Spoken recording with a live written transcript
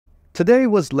Today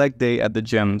was leg day at the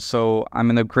gym, so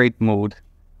I'm in a great mood.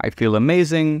 I feel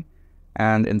amazing,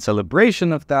 and in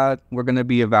celebration of that, we're going to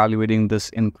be evaluating this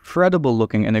incredible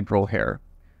looking integral here.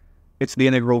 It's the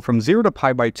integral from 0 to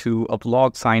pi by 2 of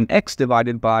log sine x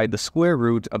divided by the square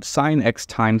root of sine x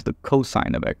times the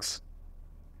cosine of x.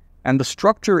 And the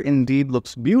structure indeed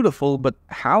looks beautiful, but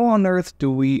how on earth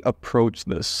do we approach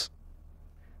this?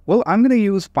 Well, I'm going to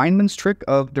use Feynman's trick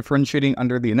of differentiating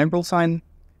under the integral sign.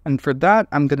 And for that,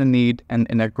 I'm going to need an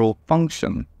integral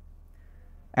function.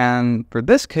 And for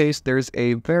this case, there's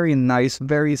a very nice,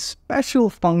 very special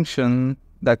function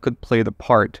that could play the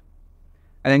part.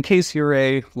 And in case you're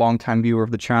a long-time viewer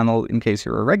of the channel, in case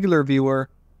you're a regular viewer,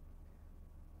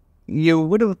 you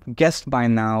would have guessed by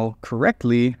now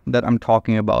correctly that I'm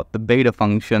talking about the beta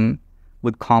function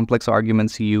with complex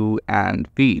arguments u and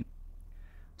v.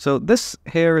 So this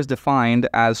here is defined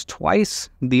as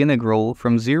twice the integral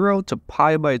from 0 to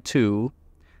pi by 2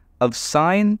 of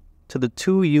sine to the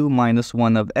 2u minus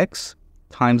 1 of x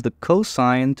times the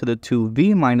cosine to the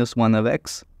 2v minus 1 of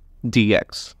x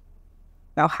dx.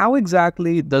 Now, how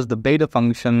exactly does the beta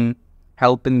function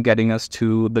help in getting us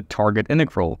to the target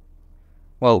integral?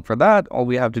 Well, for that, all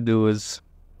we have to do is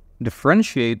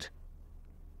differentiate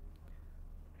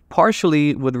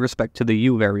partially with respect to the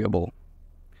u variable.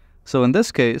 So in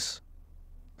this case,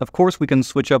 of course, we can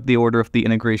switch up the order of the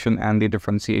integration and the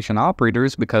differentiation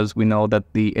operators because we know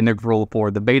that the integral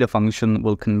for the beta function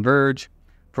will converge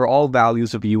for all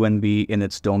values of u and v in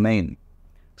its domain.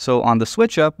 So on the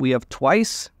switch up, we have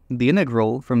twice the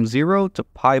integral from 0 to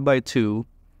pi by 2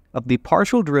 of the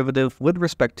partial derivative with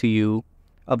respect to u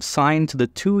of sine to the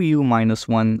 2u minus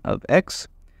 1 of x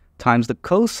times the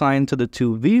cosine to the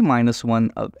 2v minus 1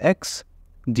 of x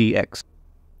dx.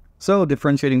 So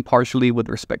differentiating partially with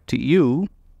respect to u,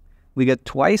 we get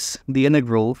twice the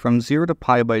integral from 0 to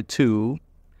pi by 2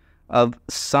 of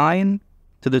sine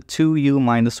to the 2u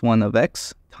minus 1 of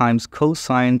x times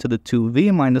cosine to the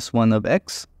 2v minus 1 of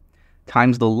x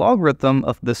times the logarithm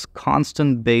of this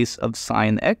constant base of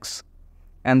sine x.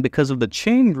 And because of the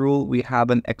chain rule, we have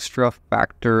an extra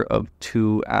factor of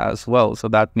 2 as well. So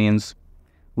that means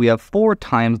we have 4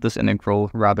 times this integral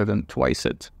rather than twice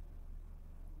it.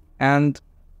 And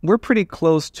we're pretty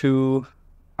close to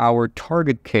our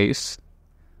target case.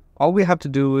 All we have to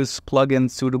do is plug in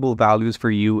suitable values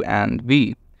for u and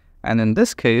v. And in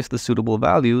this case, the suitable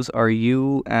values are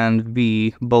u and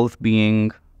v both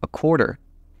being a quarter.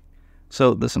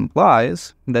 So this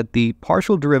implies that the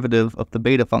partial derivative of the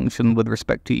beta function with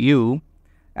respect to u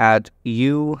at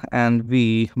u and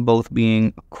v both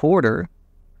being a quarter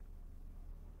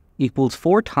equals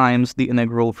 4 times the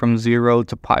integral from 0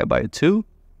 to pi by 2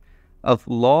 of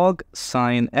log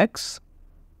sine x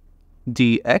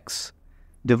dx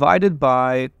divided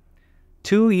by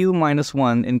 2u minus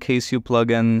 1 in case you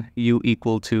plug in u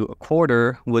equal to a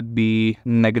quarter would be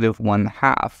negative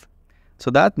 1/2. So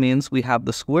that means we have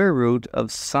the square root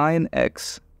of sine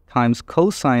x times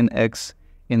cosine x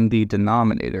in the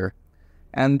denominator.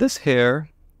 And this here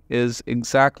is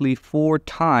exactly 4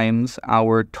 times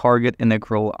our target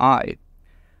integral I.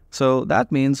 So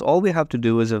that means all we have to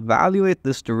do is evaluate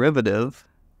this derivative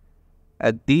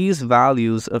at these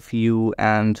values of u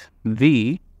and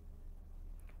v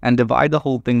and divide the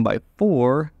whole thing by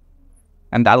 4,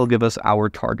 and that'll give us our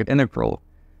target integral.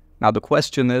 Now the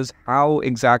question is, how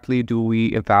exactly do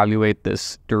we evaluate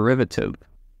this derivative?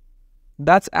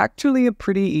 That's actually a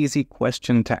pretty easy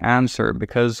question to answer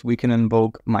because we can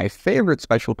invoke my favorite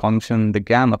special function, the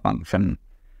gamma function.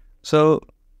 So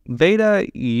beta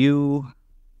u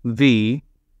v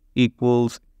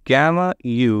equals gamma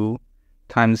u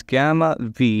times gamma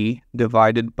v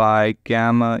divided by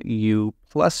gamma u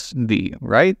plus v,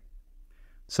 right?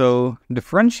 So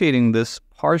differentiating this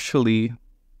partially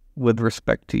with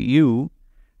respect to u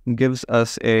gives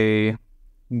us a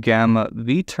gamma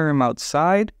v term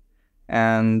outside,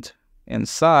 and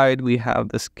inside we have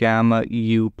this gamma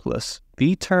u plus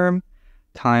v term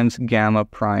times gamma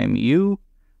prime u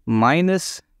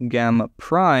minus gamma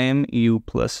prime u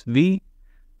plus v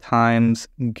times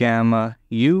gamma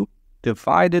u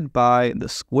divided by the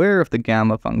square of the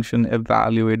gamma function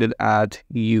evaluated at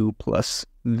u plus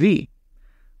v.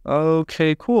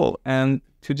 Okay, cool. And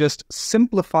to just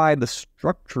simplify the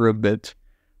structure a bit,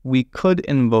 we could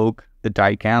invoke the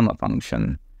digamma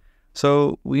function.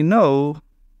 So we know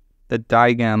that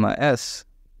digamma s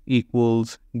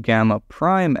equals gamma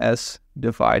prime s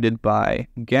divided by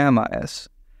gamma s.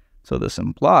 So this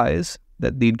implies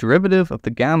that the derivative of the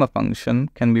gamma function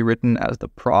can be written as the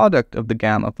product of the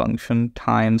gamma function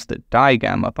times the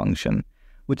digamma function,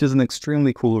 which is an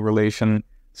extremely cool relation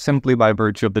simply by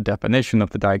virtue of the definition of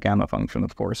the digamma function,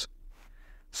 of course.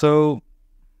 So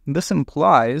this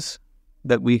implies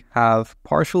that we have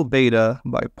partial beta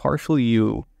by partial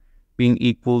u being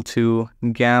equal to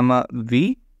gamma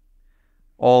v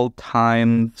all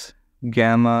times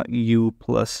gamma u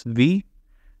plus v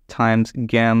times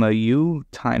gamma u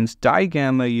times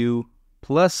digamma u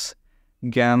plus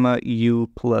gamma u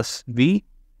plus v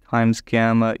times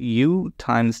gamma u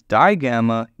times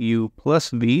digamma u plus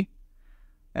v,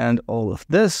 and all of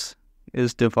this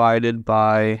is divided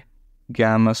by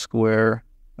gamma square,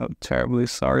 oh, terribly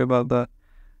sorry about that,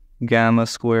 gamma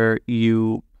square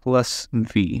u plus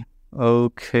v.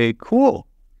 Okay, cool.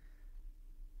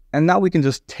 And now we can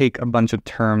just take a bunch of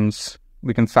terms,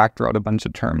 we can factor out a bunch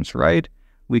of terms, right?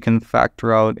 We can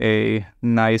factor out a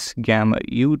nice gamma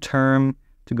u term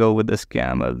to go with this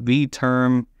gamma v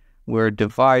term. We're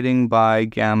dividing by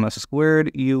gamma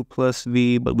squared u plus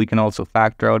v, but we can also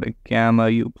factor out a gamma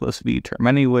u plus v term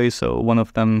anyway, so one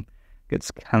of them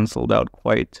gets cancelled out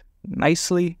quite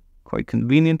nicely, quite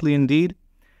conveniently indeed.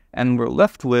 And we're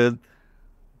left with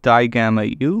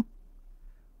digamma u.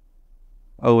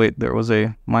 Oh wait, there was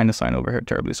a minus sign over here,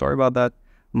 terribly sorry about that.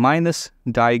 Minus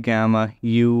digamma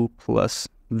u plus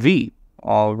v.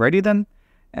 Alrighty then.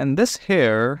 And this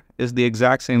here is the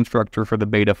exact same structure for the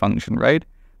beta function, right?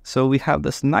 So we have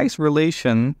this nice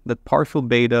relation that partial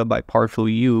beta by partial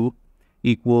u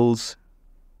equals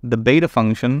the beta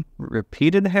function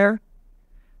repeated here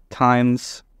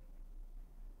times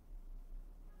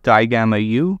digamma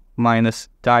u minus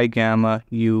digamma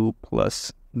u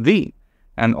plus v.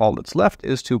 And all that's left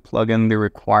is to plug in the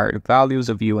required values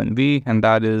of u and v, and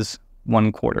that is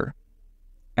 1/4.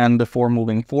 And before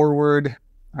moving forward,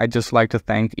 I'd just like to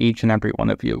thank each and every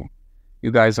one of you.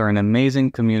 You guys are an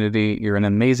amazing community. You're an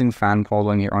amazing fan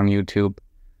following here on YouTube.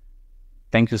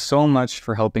 Thank you so much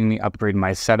for helping me upgrade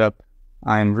my setup.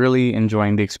 I'm really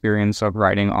enjoying the experience of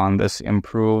writing on this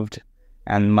improved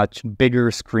and much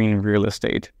bigger screen real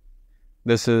estate.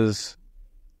 This is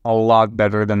a lot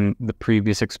better than the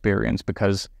previous experience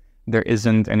because there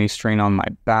isn't any strain on my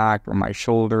back or my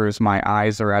shoulders. My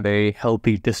eyes are at a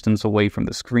healthy distance away from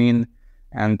the screen.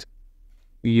 And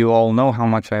you all know how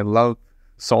much I love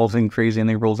solving crazy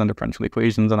integrals and differential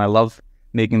equations, and I love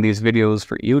making these videos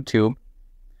for YouTube.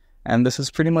 And this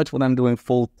is pretty much what I'm doing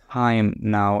full time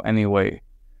now anyway.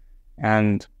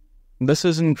 And this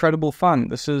is incredible fun.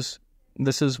 This is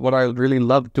what I really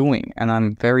love doing, and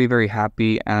I'm very, very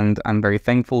happy, and I'm very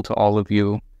thankful to all of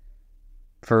you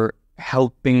for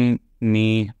helping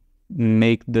me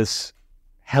make this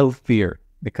healthier,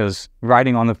 because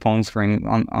writing on the phone screen,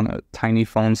 on a tiny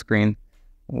phone screen,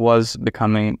 was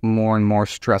becoming more and more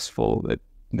stressful. That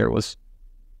there was,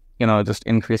 just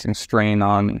increasing strain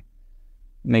on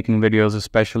making videos,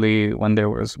 especially when there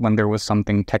was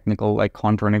something technical like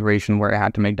contour integration where I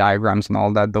had to make diagrams and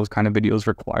all that. Those kind of videos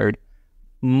required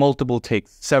multiple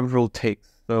takes, several takes.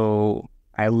 So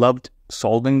I loved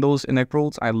solving those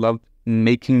integrals. I loved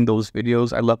making those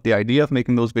videos. I loved the idea of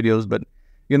making those videos, but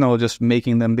just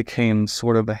making them became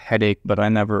sort of a headache. But I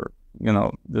never,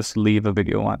 just leave a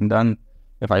video undone.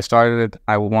 If I started it,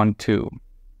 I want to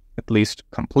at least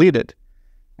complete it.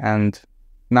 And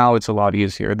now it's a lot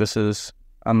easier. This is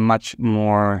it's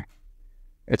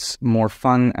more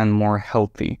fun and more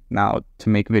healthy now to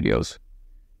make videos.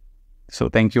 So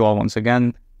thank you all once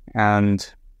again. And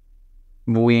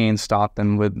we ain't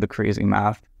stopping with the crazy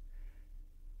math.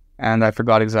 And I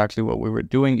forgot exactly what we were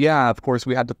doing. Yeah, of course,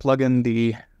 we had to plug in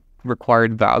the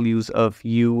required values of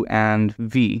u and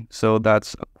v. So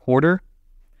that's 1/4.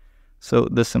 So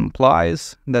this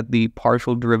implies that the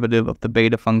partial derivative of the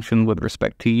beta function with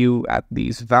respect to u at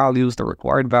these values, the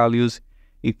required values,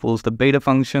 equals the beta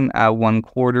function at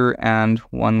 1/4 and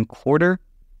 1/4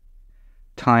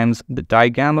 times the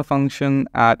digamma function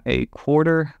at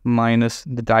 1/4 minus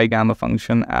the digamma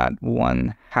function at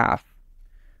 1/2.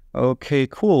 Okay,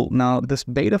 cool. Now this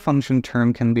beta function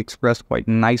term can be expressed quite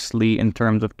nicely in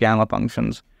terms of gamma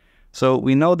functions. So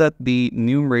we know that the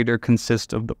numerator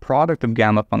consists of the product of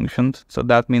gamma functions. So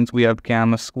that means we have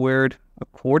gamma squared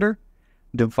 1/4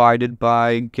 divided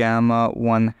by gamma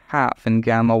 1/2. And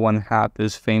gamma 1/2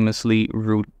 is famously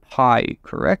root pi,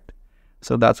 correct?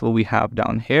 So that's what we have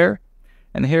down here.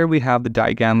 And here we have the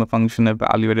digamma function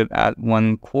evaluated at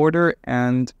 1/4.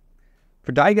 And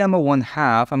for digamma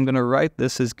 1/2, I'm going to write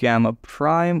this as gamma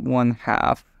prime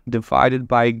 1/2 divided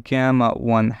by gamma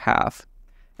 1/2.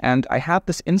 And I have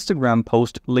this Instagram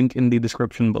post link in the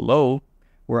description below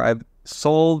where I've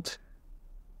solved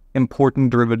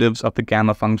important derivatives of the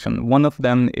gamma function. One of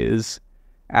them is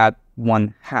at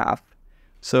 1/2.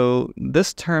 So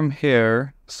this term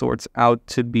here sorts out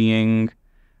to being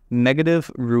negative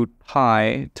root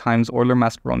pi times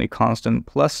Euler-Mascheroni constant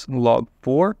plus log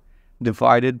 4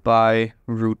 divided by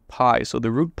root pi. So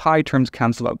the root pi terms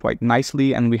cancel out quite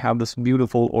nicely, and we have this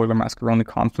beautiful Euler-Mascheroni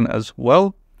constant as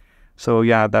well. So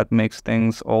yeah, that makes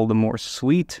things all the more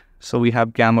sweet. So we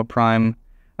have gamma prime,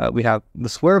 we have the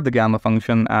square of the gamma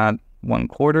function at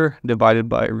 1/4 divided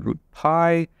by root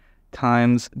pi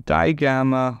times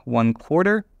digamma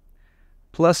 1/4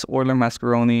 plus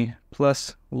Euler-Mascheroni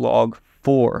plus log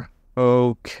 4.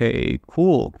 Okay,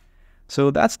 cool.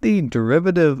 So that's the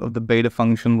derivative of the beta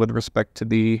function with respect to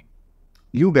the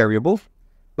u variable.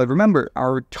 But remember,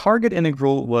 our target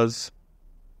integral was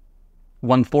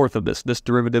 1/4 of this. This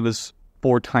derivative is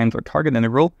 4 times our target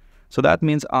integral. So that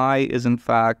means I is in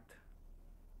fact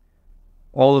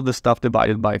all of the stuff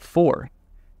divided by 4.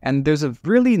 And there's a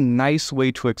really nice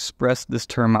way to express this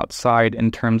term outside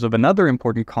in terms of another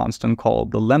important constant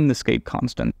called the lemniscate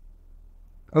constant.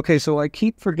 Okay, so I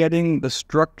keep forgetting the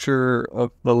structure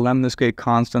of the lemniscate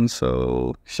constant,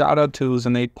 so shout out to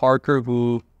Zainate Parker,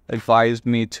 who advised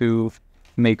me to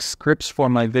make scripts for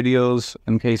my videos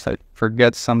in case I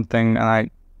forget something. And I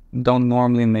don't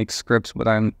normally make scripts, but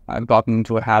I've gotten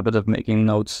into a habit of making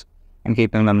notes and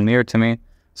keeping them near to me.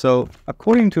 So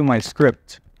according to my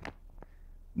script,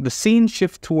 the scene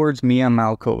shifts towards Mia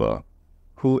Malkova,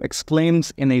 who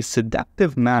exclaims in a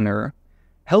seductive manner,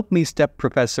 "Help me, step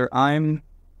professor, I'm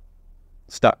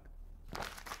stuck."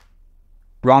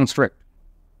 Wrong script.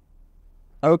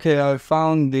 Okay, I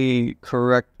found the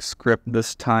correct script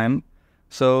this time.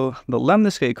 So the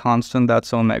lemniscate constant,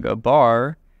 that's omega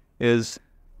bar, is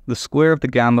the square of the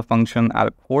gamma function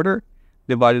at 1/4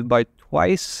 divided by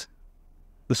twice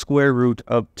the square root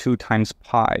of 2 times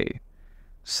pi.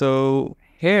 So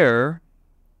here,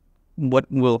 what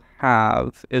we'll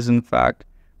have is in fact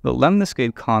the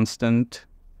lemniscate constant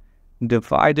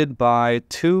divided by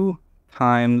 2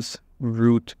 times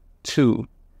root 2,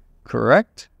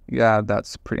 correct? Yeah,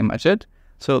 that's pretty much it.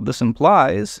 So this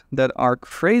implies that our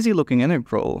crazy looking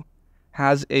integral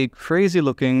has a crazy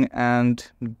looking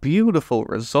and beautiful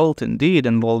result indeed,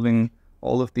 involving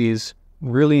all of these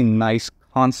really nice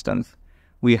constants.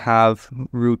 We have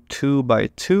root 2 by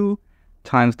 2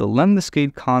 times the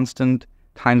lemniscate constant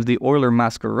times the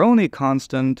Euler-Mascheroni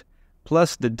constant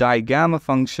plus the digamma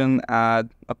function at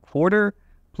 1/4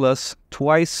 plus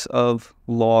twice of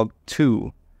log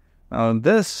 2. Now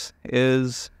this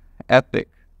is epic,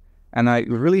 and I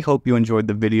really hope you enjoyed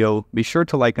the video. Be sure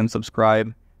to like and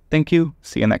subscribe. Thank you.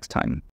 See you next time.